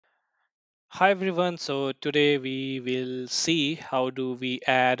Hi everyone. So today we will see how do we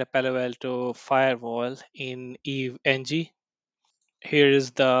add a Palo Alto firewall in EVE-NG. Here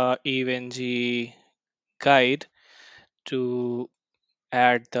is the EVE-NG guide to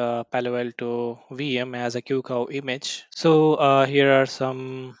add the Palo Alto VM as a QCOW image. So here are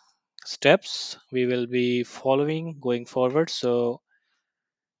some steps we will be following going forward. So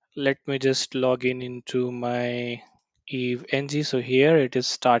let me just log in into my EVE-NG. So here it is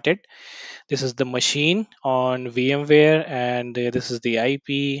started. This is the machine on VMware, and this is the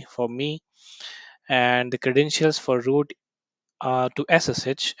IP for me, and the credentials for root to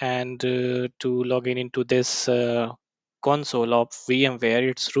SSH, and to log in into this console of VMware,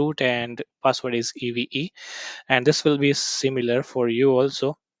 it's root and password is EVE, and this will be similar for you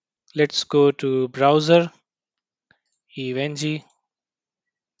also. Let's go to browser, EVNG.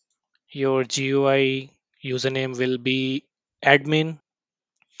 Your GUI username will be admin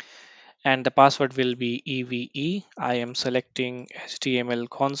and the password will be EVE. I am selecting HTML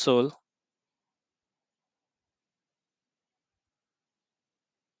console.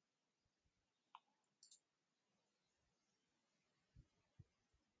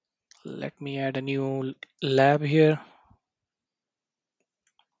 Let me add a new lab here.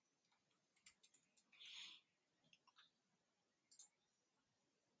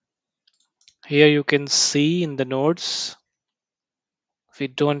 Here you can see in the nodes, we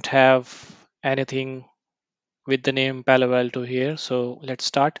don't have anything with the name Palo Alto here. So let's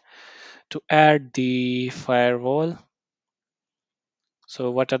start to add the firewall. So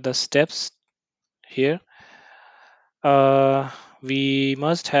what are the steps here? Uh, we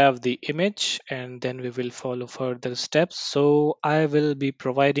must have the image and then we will follow further steps. So I will be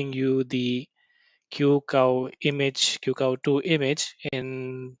providing you the QCOW image, QCOW2 image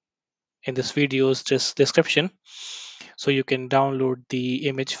in this video's description, so you can download the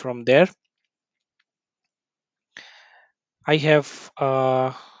image from there. i have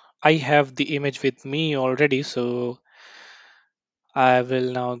uh, I have the image with me already, so I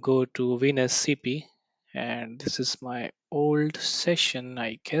will now go to Venus CP, and this is my old session,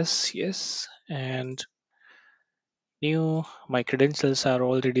 I guess. Yes, and new, my credentials are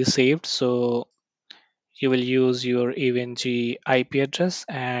already saved, so you will use your EVNG IP address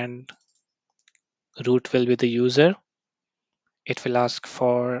and root will be the user. It will ask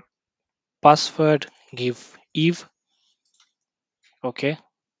for password, give Eve. Okay.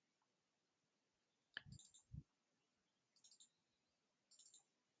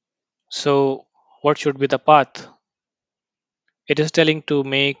 So what should be the path? It is telling to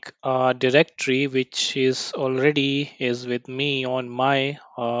make a directory which is already is with me on my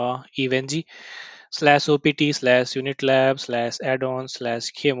evng slash opt slash unit lab slash add-on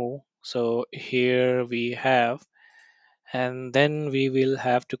slash chemo. So here we have, and then we will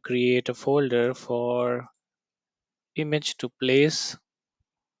have to create a folder for image to place,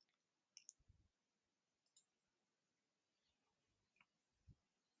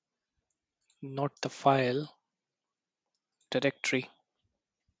 not the file, directory.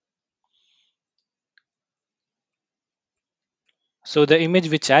 So the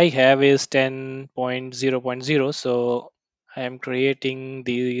image which I have is 10.0.0. So I am creating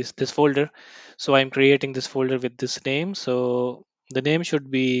this folder. So I'm creating this folder with this name. So the name should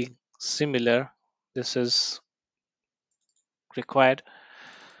be similar. This is required.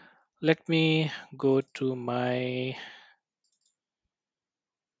 Let me go to my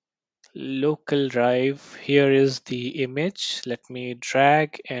local drive. Here is the image. Let me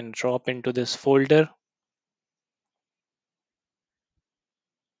drag and drop into this folder.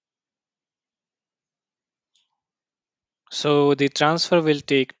 So the transfer will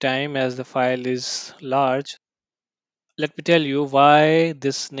take time as the file is large. Let me tell you why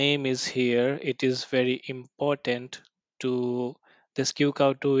this name is here. It is very important to this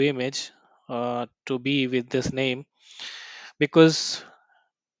QCOW2 image to be with this name, because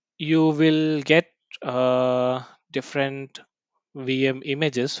you will get different VM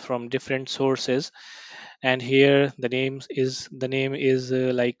images from different sources, and here the name is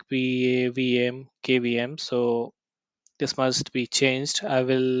like PA, VM, KVM. So this must be changed. I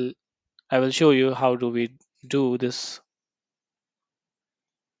will show you how do we do this.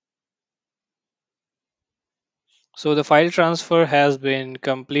 So the file transfer has been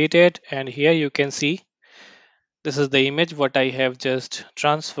completed, and here you can see this is the image what I have just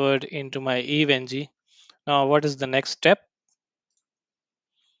transferred into my EVNG. Now what is the next step?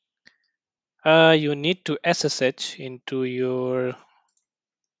 You need to SSH into your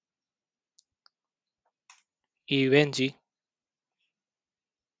EVNG.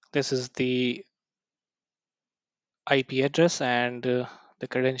 This is the IP address, and The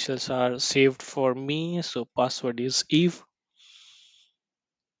credentials are saved for me, so password is Eve.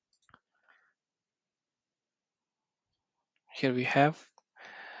 Here we have.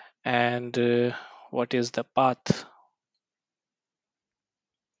 And what is the path?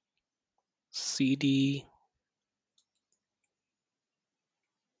 CD.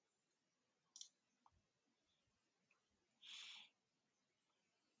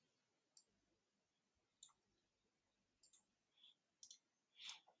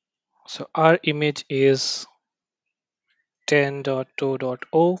 So our image is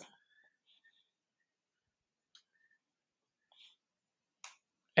 10.2.0.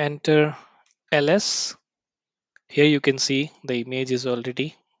 Enter ls. Here you can see the image is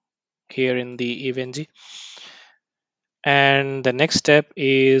already here in the EVNG. And the next step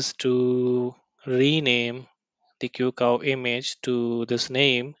is to rename the QCow image to this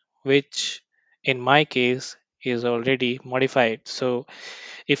name, which in my case is already modified. So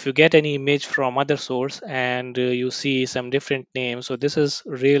if you get any image from other source and you see some different names, so this is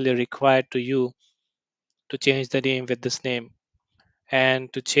really required to you to change the name with this name.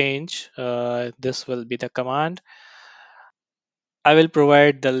 And to change, this will be the command. I will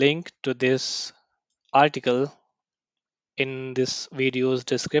provide the link to this article in this video's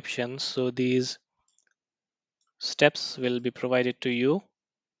description. So these steps will be provided to you.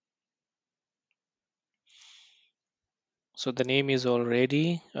 So the name is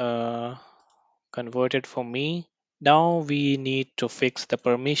already converted for me. Now we need to fix the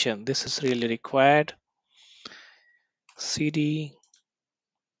permission. This is really required. CD.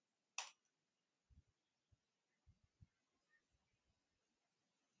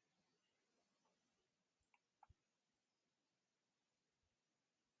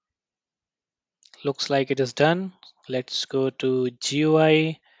 Looks like it is done. Let's go to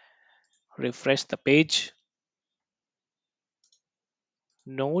GUI, refresh the page.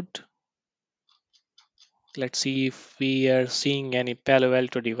 Node. Let's see if we are seeing any Palo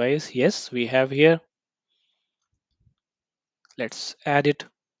Alto device. Yes, we have here. Let's add it.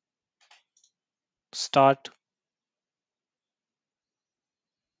 Start.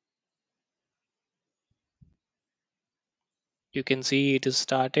 You can see it is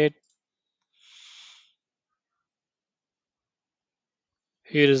started.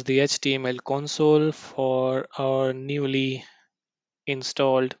 Here is the HTML console for our newly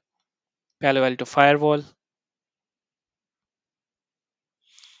installed Palo Alto Firewall.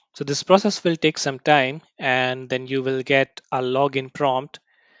 So this process will take some time, and then you will get a login prompt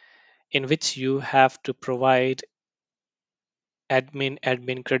in which you have to provide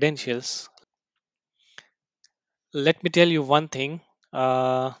admin credentials. Let me tell you one thing.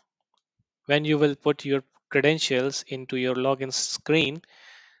 Uh, when you will put your credentials into your login screen,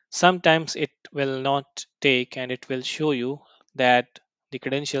 sometimes it will not take and it will show you that the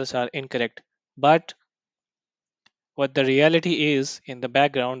credentials are incorrect. But what the reality is, in the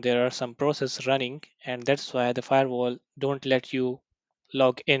background there are some process running, and that's why the firewall don't let you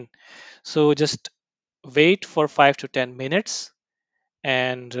log in. So just wait for 5 to 10 minutes,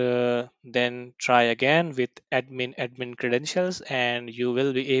 and then try again with admin credentials, and you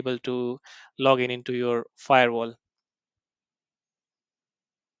will be able to log in into your firewall.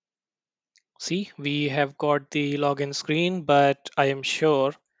 See, we have got the login screen, but I am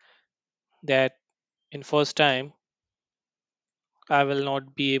sure that in first time I will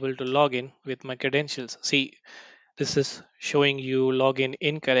not be able to log in with my credentials. See, this is showing you login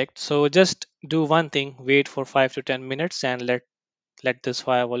incorrect. So just do one thing, wait for 5 to 10 minutes and let this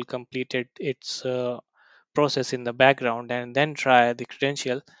firewall complete its process in the background, and then try the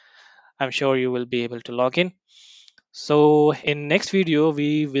credential. I'm sure you will be able to log in. So in next video,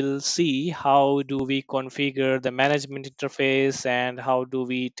 we will see how do we configure the management interface, and how do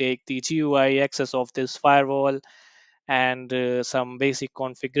we take the GUI access of this firewall, and some basic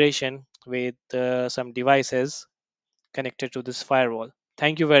configuration with some devices connected to this firewall.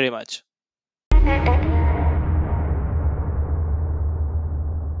 Thank you very much.